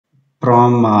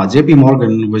from JP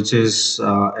Morgan, which is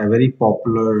a very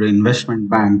popular investment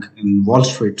bank in Wall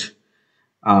Street,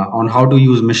 on how to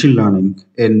use machine learning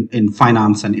in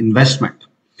finance and investment.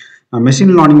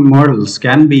 Machine learning models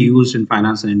can be used in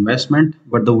finance and investment,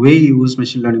 but the way you use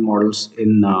machine learning models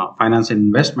in finance and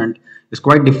investment is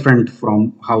quite different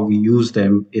from how we use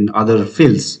them in other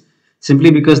fields.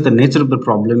 Simply because the nature of the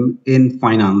problem in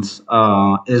finance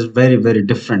is very, very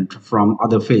different from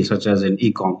other fields, such as in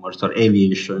e-commerce or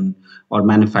aviation or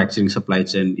manufacturing, supply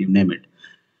chain, you name it,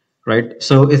 right?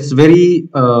 So it's very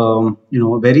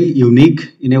very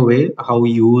unique in a way how we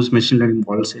use machine learning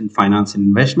models in finance and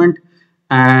investment.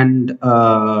 And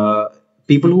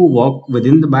people who work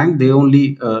within the bank, they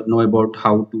only know about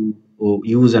how to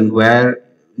use and where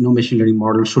machine learning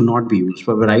models should not be used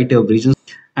for a variety of reasons.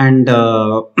 And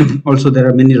also there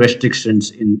are many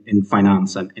restrictions in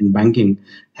finance and in banking.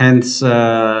 Hence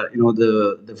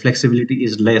the flexibility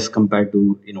is less compared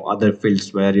to other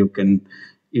fields where you can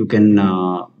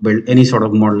build any sort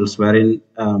of models, wherein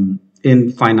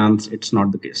in finance it's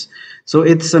not the case. So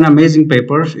it's an amazing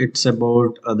paper. It's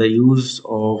about the use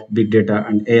of big data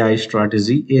and AI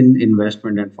strategy in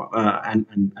investment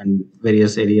and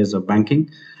various areas of banking.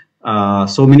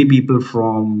 So many people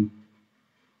from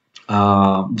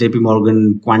JP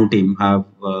Morgan quant team have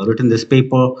written this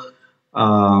paper,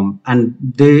 and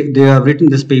they have written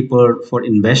this paper for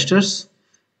investors.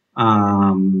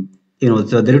 So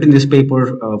they've written this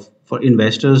paper for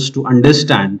investors to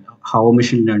understand how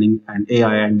machine learning and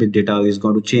AI and big data is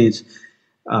going to change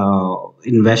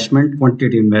investment,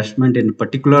 quantitative investment in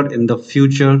particular in the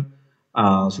future.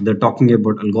 So they're talking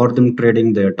about algorithm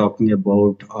trading. They're talking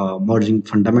about merging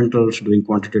fundamentals, doing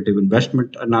quantitative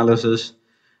investment analysis,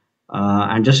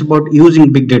 and just about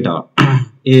using big data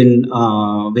in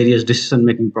various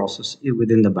decision-making process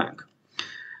within the bank.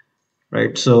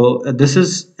 Right. So this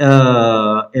is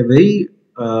a very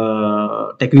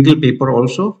technical paper.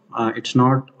 Also, it's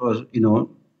not although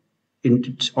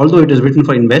it is written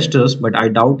for investors, but I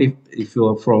doubt if you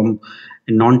are from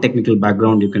a non-technical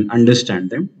background, you can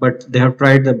understand them. But they have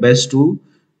tried their best to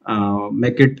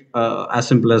make it as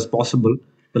simple as possible.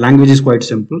 The language is quite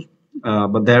simple,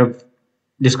 but they have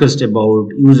discussed about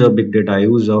use of big data,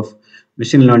 use of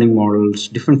machine learning models,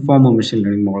 different form of machine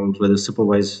learning models, whether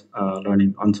supervised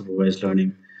learning, unsupervised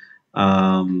learning,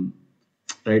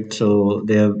 right? So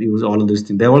they have used all of these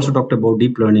things. They also talked about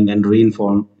deep learning and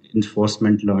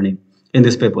reinforcement learning in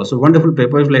this paper. So wonderful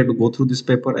paper. If you'd like to go through this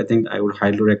paper, I think I would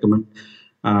highly recommend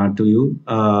to you.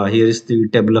 Here is the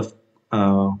table of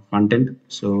content.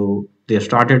 So they have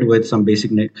started with some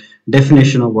basic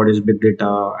definition of what is big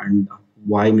data and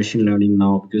why machine learning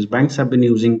now, because banks have been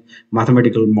using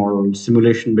mathematical models,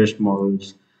 simulation based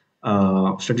models,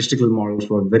 statistical models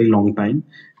for a very long time,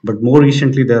 but more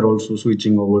recently they're also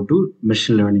switching over to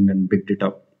machine learning and big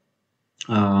data.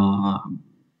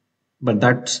 But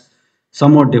that's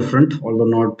somewhat different, although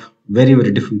not very, very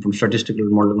different from statistical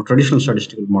modeling or traditional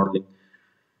statistical modeling.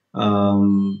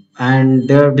 And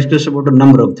they have discussed about a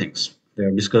number of things. They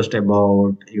have discussed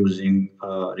about using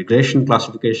regression,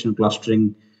 classification,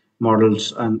 clustering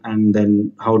models, and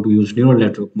then how to use neural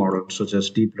network models such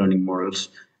as deep learning models,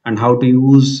 and how to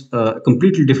use a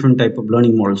completely different type of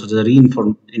learning models such as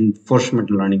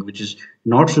reinforcement learning, which is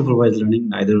not supervised learning,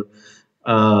 neither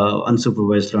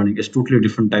unsupervised learning. Is totally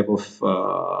different type of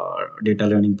data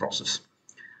learning process.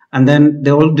 And then they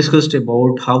all discussed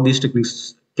about how these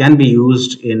techniques can be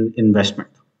used in investment,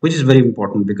 which is very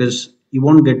important because you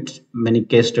won't get many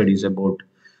case studies about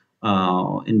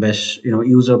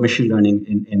use of machine learning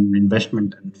in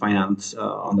investment and finance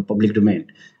on the public domain.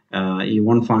 You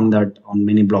won't find that on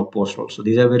many blog posts also.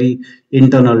 These are very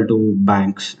internal to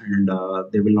banks, and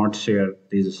they will not share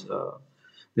this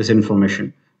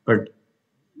information. But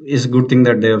it's a good thing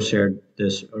that they have shared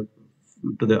this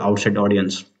to the outside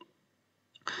audience.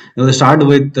 They start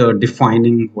with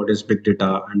defining what is big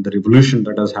data and the revolution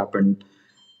that has happened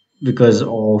because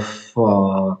of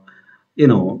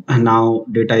now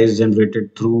data is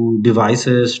generated through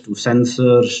devices, through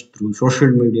sensors, through social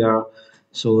media.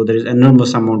 So there is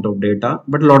enormous amount of data,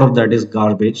 but a lot of that is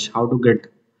garbage. How to get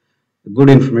good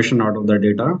information out of that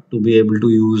data to be able to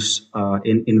use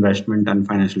in investment and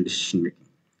financial decision making.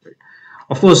 Right?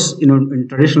 Of course, in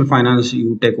traditional finance,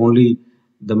 you take only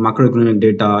the macroeconomic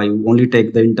data, you only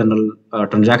take the internal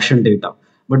transaction data.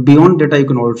 But beyond data, you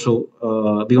can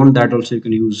also, beyond that also, you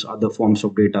can use other forms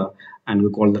of data, and we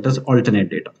call that as alternate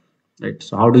data, right?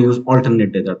 So how to use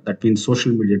alternate data? That means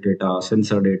social media data,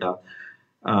 sensor data,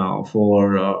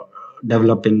 for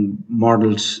developing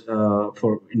models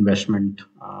for investment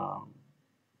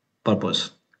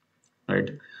purpose,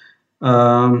 right?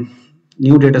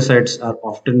 new data sets are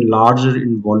often larger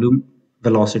in volume,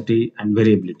 velocity, and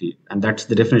variability, and that's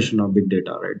the definition of big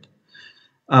data, right?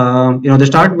 They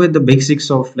start with the basics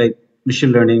of like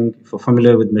machine learning. If you're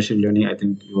familiar with machine learning, I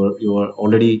think you are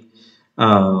already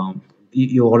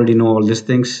you already know all these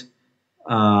things.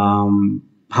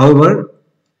 However,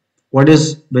 what is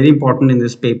very important in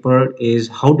this paper is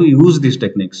how to use these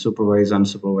techniques, supervised,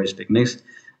 unsupervised techniques,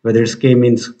 whether it's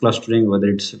k-means clustering, whether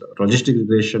it's logistic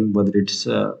regression, whether it's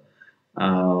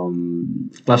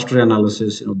cluster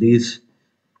analysis. These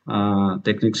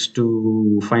techniques to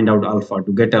find out alpha,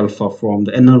 to get alpha from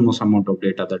the enormous amount of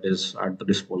data that is at the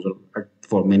disposal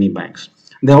for many banks.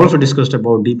 They also discussed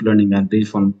about deep learning and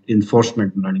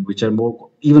reinforcement learning, which are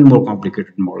even more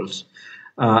complicated models,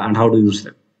 and how to use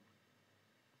them.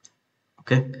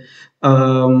 Okay.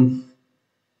 Um,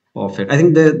 Perfect. I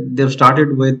think they've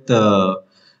started with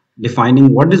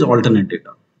defining what is alternate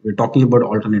data. We're talking about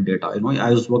alternate data.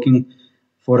 I was working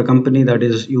for a company that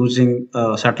is using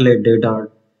satellite data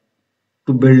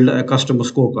to build a customer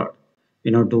scorecard,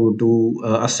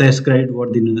 to assess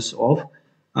creditworthiness of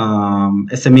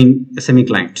SME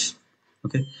clients.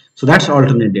 Okay, so that's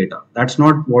alternate data. That's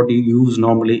not what you use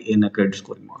normally in a credit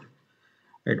scoring model.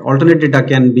 Right? Alternate data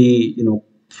can be,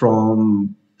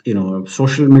 from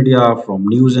social media, from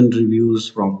news and reviews,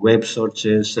 from web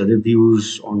searches,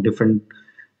 reviews on different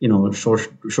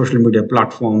social media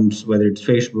platforms, whether it's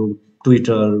Facebook,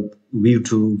 Twitter,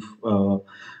 YouTube,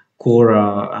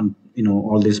 Quora, and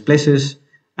all these places.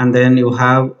 And then you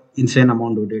have insane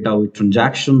amount of data with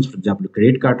transactions, for example,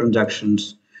 credit card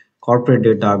transactions, corporate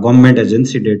data, government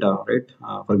agency data, right?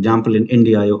 For example, in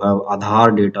India, you have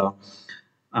Aadhaar data.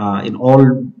 In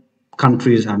all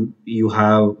countries, and you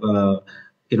have a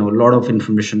lot of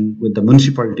information with the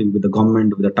municipality, with the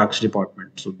government, with the tax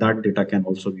department. So that data can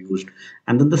also be used.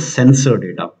 And then the sensor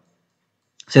data.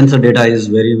 Sensor data is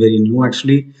very, very new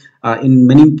actually. In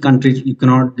many countries, you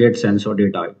cannot get sensor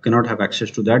data. You cannot have access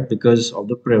to that because of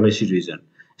the privacy reason,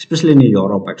 especially in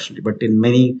Europe actually. But in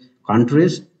many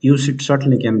countries, you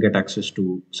certainly can get access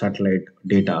to satellite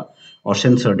data or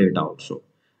sensor data also.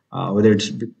 Whether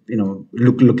it's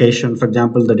location, for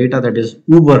example, the data that is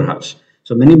Uber has.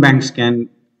 So many banks can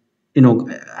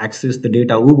access the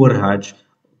data Uber has,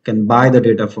 can buy the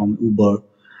data from Uber.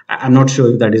 I'm not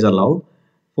sure if that is allowed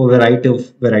for variety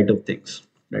of things,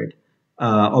 right?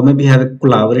 Or maybe have a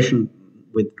collaboration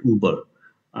with Uber.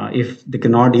 If they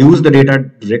cannot use the data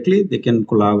directly, they can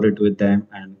collaborate with them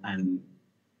and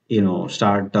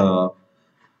start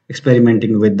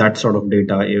experimenting with that sort of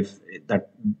data, if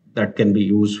that can be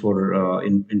used for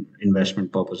in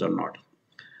investment purpose or not,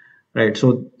 right?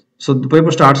 So the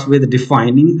paper starts with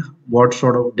defining what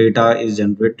sort of data is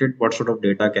generated, what sort of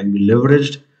data can be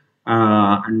leveraged,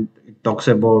 and it talks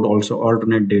about also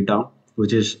alternate data,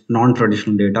 which is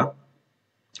non-traditional data.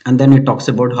 And then it talks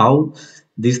about how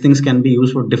these things can be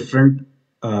used for different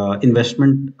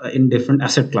investment in different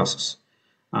asset classes,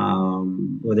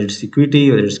 whether it's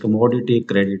equity, whether it's commodity,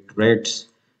 credit rates,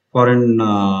 foreign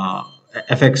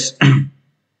FX,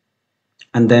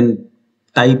 and then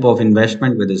type of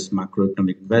investment, whether it's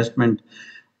macroeconomic investment,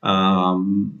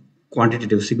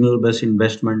 quantitative signal based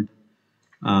investment,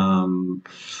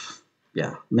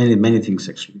 yeah, many things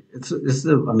actually. It's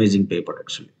an amazing paper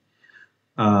actually.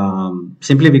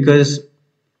 Simply because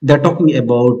they're talking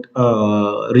about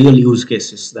real use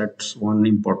cases. That's one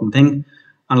important thing.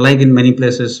 Unlike in many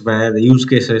places where the use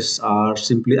cases are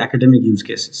simply academic use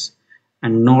cases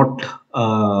and not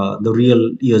the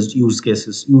real use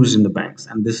cases used in the banks.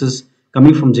 And this is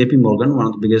coming from JP Morgan, one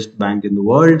of the biggest bank in the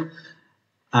world,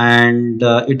 and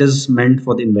it is meant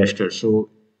for the investors. So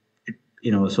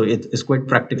so it's quite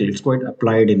practical. It's quite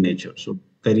applied in nature. So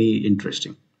very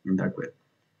interesting in that way.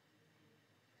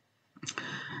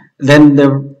 Then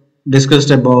they've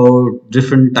discussed about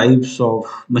different types of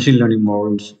machine learning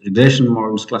models, regression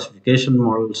models, classification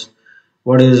models.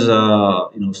 What is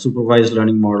supervised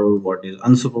learning model? What is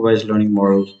unsupervised learning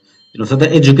model? So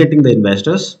they're educating the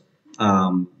investors.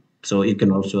 So you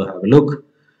can also have a look,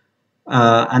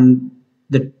 and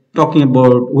they're talking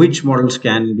about which models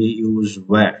can be used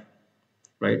where,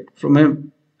 right? From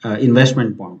a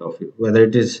investment point of view, whether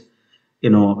it is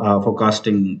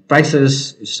forecasting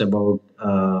prices, it's about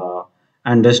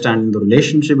understanding the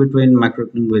relationship between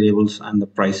macroeconomic variables and the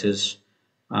prices,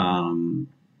 um,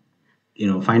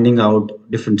 finding out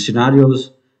different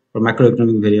scenarios for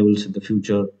macroeconomic variables in the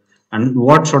future, and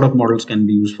what sort of models can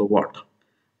be used for what.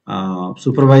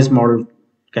 Supervised model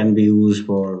can be used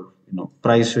for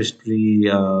price history,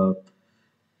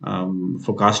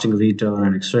 forecasting return,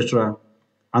 and etc.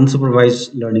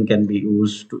 Unsupervised learning can be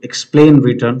used to explain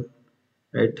return,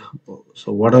 right?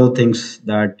 So what are the things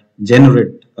that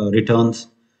generate returns?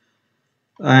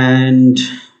 And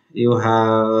you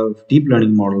have deep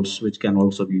learning models, which can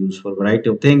also be used for a variety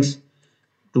of things.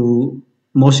 To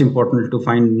most important, to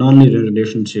find nonlinear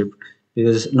relationship,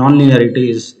 because nonlinearity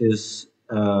is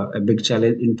a big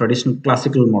challenge in traditional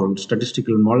classical models.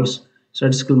 Statistical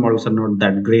models are not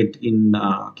that great in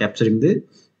capturing the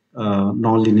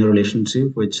nonlinear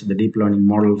relationship, which the deep learning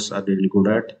models are really good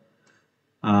at.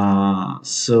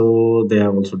 So they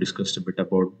have also discussed a bit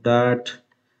about that.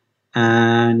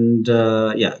 And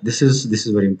yeah, this is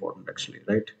very important actually,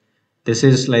 right? This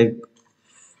is like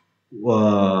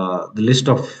the list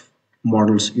of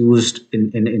models used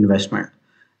in investment.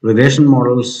 Regression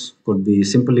models could be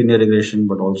simple linear regression,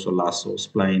 but also lasso,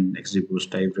 spline,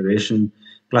 XGBoost type regression,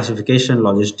 classification,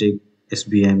 logistic,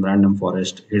 SBM, random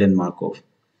forest, hidden Markov,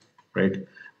 right?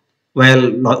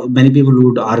 Well, many people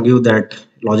would argue that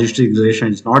logistic regression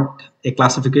is not a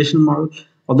classification model,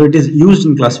 although it is used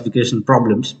in classification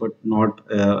problems, but not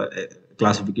a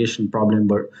classification problem,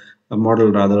 but a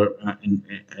model rather in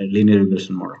a linear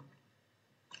regression model.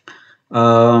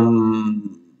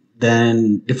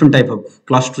 Then different type of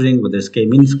clustering, whether it's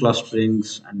k-means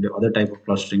clusterings and the other type of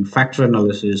clustering, factor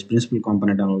analysis, principal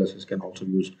component analysis can also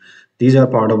be used. These are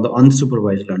part of the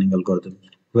unsupervised learning algorithm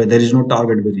where there is no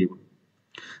target variable.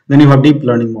 Then you have deep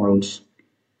learning models.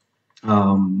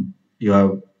 You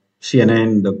have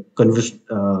CNN, the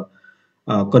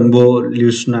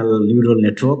convolutional neural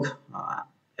network.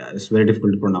 Yeah, it's very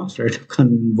difficult to pronounce, right?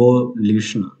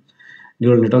 Convolutional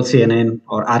neural network, CNN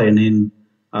or RNN,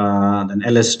 then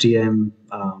LSTM,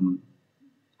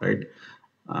 right?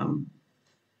 Um,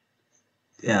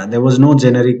 yeah, there was no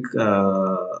generic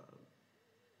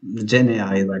Gen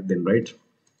AI back then, right?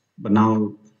 But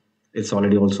now it's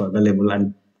already also available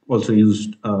and also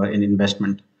used in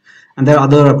investment. And there are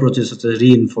other approaches such as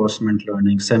reinforcement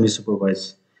learning,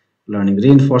 semi-supervised learning.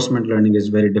 Reinforcement learning is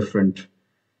very different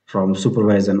from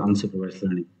supervised and unsupervised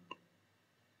learning,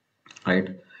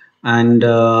 right? And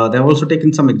they've also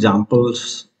taken some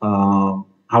examples how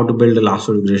to build a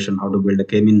lasso regression, how to build a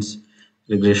k-means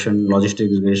regression,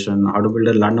 logistic regression, how to build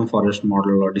a random forest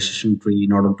model or decision tree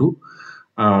in order to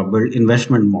build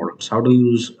investment models, how to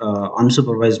use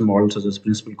unsupervised models such as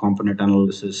principal component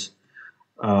analysis,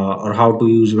 or how to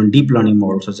use even deep learning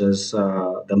models such as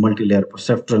the multi-layer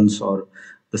perceptrons or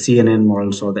the CNN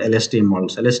models or the LSTM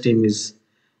models. LSTM is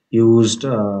used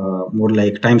more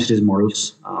like time series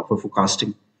models for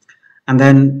forecasting. And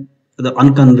then the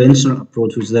unconventional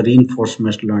approach, which is the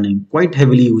reinforcement learning, quite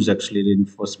heavily used actually,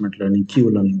 reinforcement learning,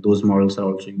 Q learning. Those models are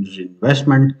also used in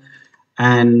investment,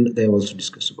 and they also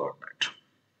discussed about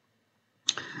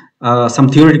that. Some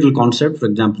theoretical concept, for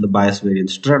example, the bias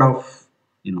variance trade-off,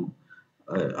 you know,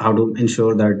 how to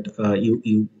ensure that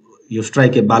you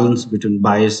strike a balance between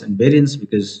bias and variance,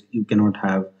 because you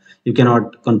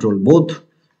cannot control both,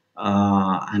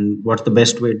 and what's the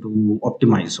best way to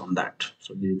optimize on that.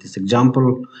 So this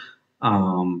example,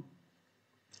 um,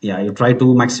 yeah, you try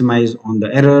to maximize on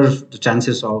the error. The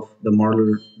chances of the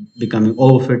model becoming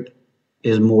overfit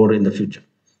is more in the future,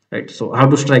 right? So how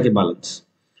to strike a balance.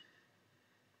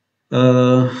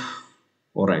 uh,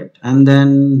 all right, and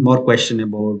then more question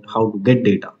about how to get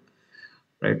data,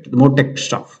 right? The more tech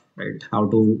stuff, right? How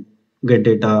to get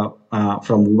data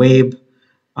from web,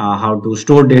 how to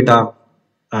store data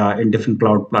in different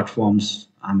cloud platforms,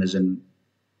 Amazon,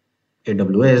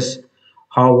 AWS.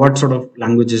 What sort of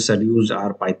languages are used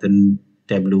are Python,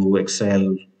 Tableau,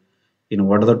 Excel.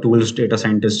 What are the tools data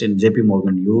scientists in JP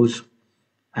Morgan use,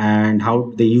 and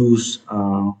how they use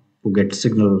to get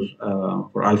signal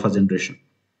for alpha generation.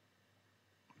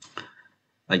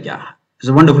 Yeah, it's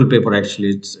a wonderful paper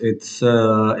actually. It's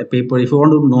a paper. If you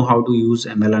want to know how to use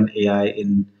ML and AI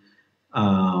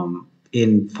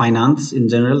in finance in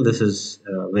general, this is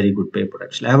a very good paper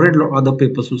actually. I've read a lot of other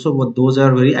papers also, but those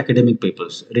are very academic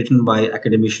papers written by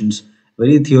academicians,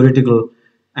 very theoretical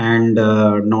and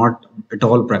not at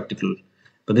all practical.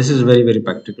 But this is very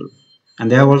practical, and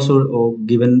they have also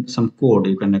given some code.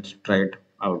 You can try it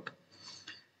out.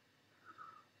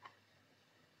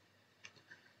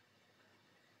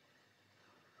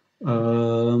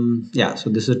 Yeah, so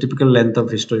this is a typical length of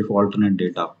history for alternate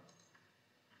data.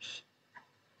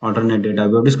 Alternate data.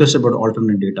 We have discussed about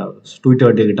alternate data,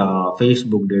 Twitter data,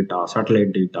 Facebook data,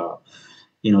 satellite data,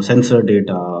 sensor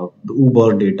data, the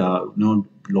Uber data,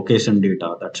 location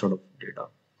data, that sort of data.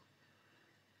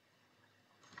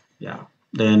 Yeah.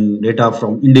 Then data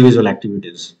from individual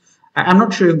activities. I'm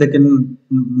not sure if they can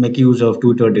make use of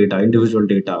Twitter data, individual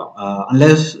data,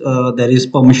 unless there is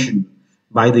permission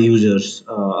by the users.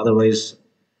 Otherwise,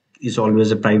 it's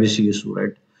always a privacy issue,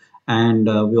 right? And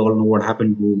we all know what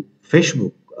happened to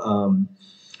Facebook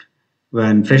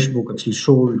when Facebook actually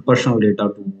sold personal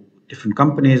data to different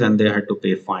companies and they had to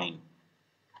pay fine.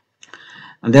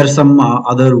 And there are some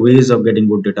other ways of getting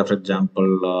good data. For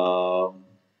example,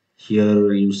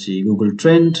 here you see Google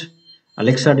Trend,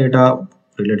 Alexa data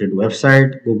related to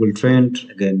website, Google Trend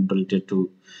again related to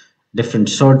different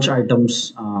search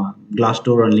items,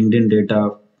 Glassdoor and LinkedIn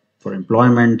data for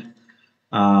employment.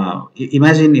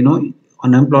 Imagine,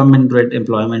 employment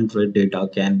rate data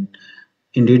can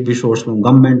indeed be sourced from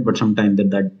government, but sometimes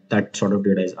that sort of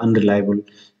data is unreliable.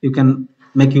 You can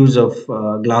make use of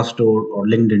Glassdoor or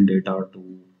LinkedIn data to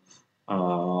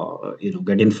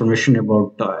get information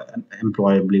about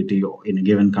employability in a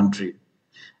given country,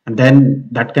 and then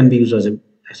that can be used as a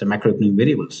macroeconomic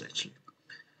variables actually,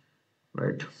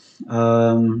 right?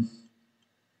 Um,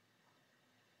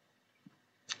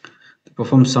 to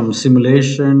perform some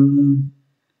simulation,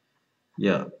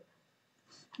 yeah.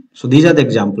 So these are the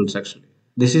examples actually.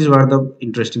 This is where the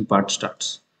interesting part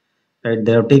starts. Right?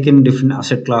 They have taken different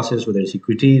asset classes, whether it's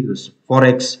equity, there's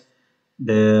forex.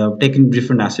 They have taken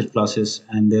different asset classes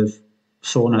and they've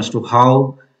shown as to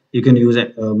how you can use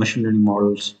machine learning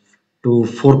models to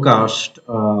forecast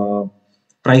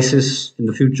prices in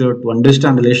the future, to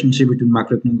understand the relationship between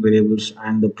macroeconomic variables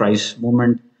and the price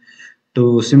movement,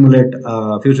 to simulate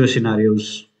future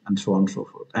scenarios and so on and so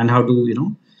forth, and how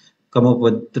to come up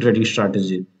with the trading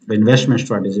strategy, the investment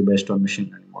strategy based on machine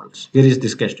learning models. Here is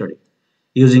this case study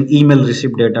using email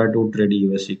receipt data to trade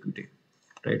US equity.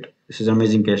 Right, this is an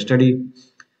amazing case study.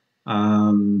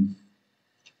 Um,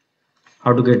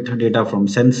 how to get data from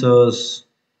sensors,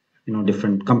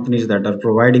 different companies that are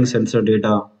providing sensor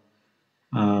data.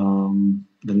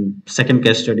 Then second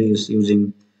case study is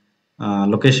using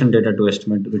location data to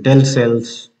estimate retail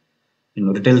sales.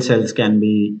 Retail sales can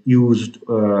be used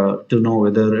to know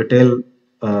whether retail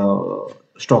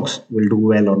stocks will do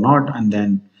well or not, and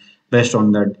then based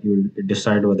on that you will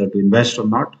decide whether to invest or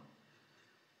not.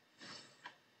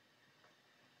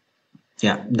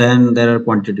 Yeah, then there are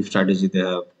quantitative strategy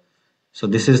there. So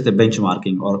this is the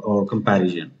benchmarking or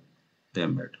comparison they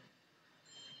have made.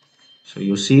 So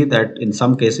you see that in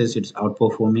some cases it's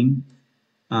outperforming,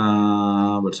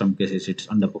 but some cases it's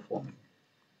underperforming.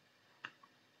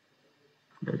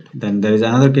 Right. Then there is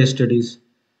another case studies,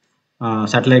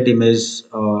 satellite image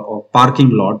of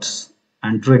parking lots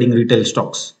and trading retail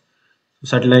stocks.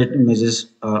 Satellite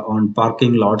images on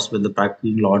parking lots, where the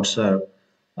parking lots are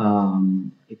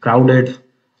crowded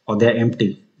or they're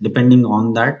empty. Depending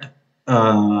on that,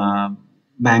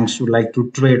 banks would like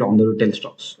to trade on the retail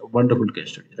stocks. A wonderful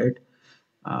case study, right?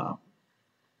 Uh,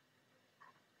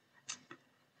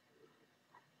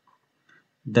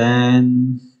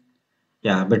 then,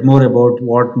 yeah, a bit more about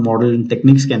what modeling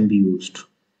techniques can be used.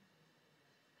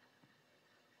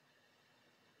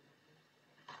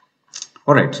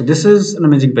 All right, so this is an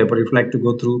amazing paper. If you like to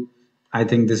go through, I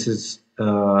think this is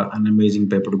an amazing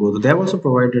paper to go through. They have also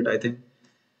provided, I think,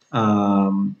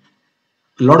 um,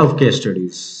 a lot of case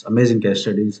studies, amazing case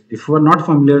studies. If you are not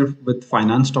familiar with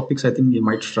finance topics, I think you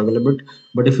might struggle a bit.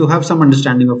 But if you have some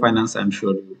understanding of finance, I'm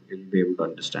sure you will be able to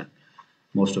understand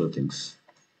most of the things.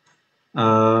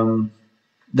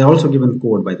 They're also given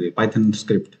code, by the way, Python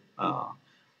script.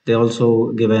 They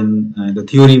also given the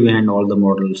theory behind all the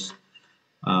models.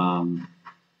 Um,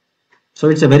 so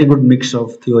it's a very good mix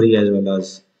of theory as well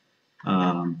as,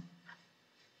 um,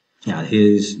 yeah,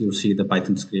 here is, you see the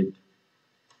Python script,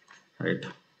 right?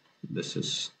 This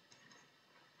is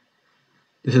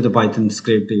This is the Python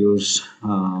script to use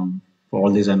for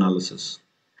all these analysis.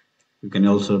 You can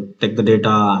also take the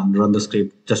data and run the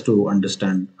script just to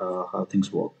understand how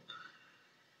things work.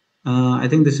 I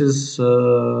think this is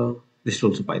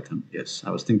also Python. Yes,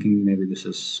 I was thinking maybe this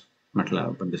is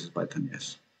MATLAB, but this is Python.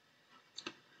 Yes.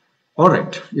 All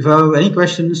right. If you have any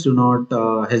questions, do not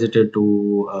hesitate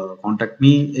to contact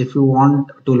me. If you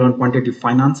want to learn quantitative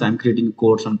finance, I'm creating a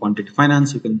course on quantitative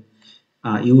finance. You can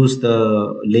use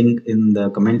the link in the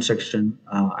comment section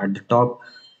at the top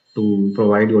to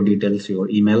provide your details, your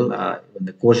email. When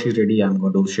the course is ready, I'm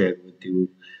going to share with you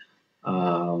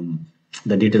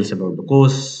the details about the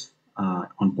course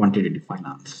on quantitative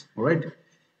finance. All right.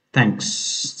 Thanks.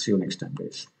 See you next time,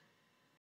 guys.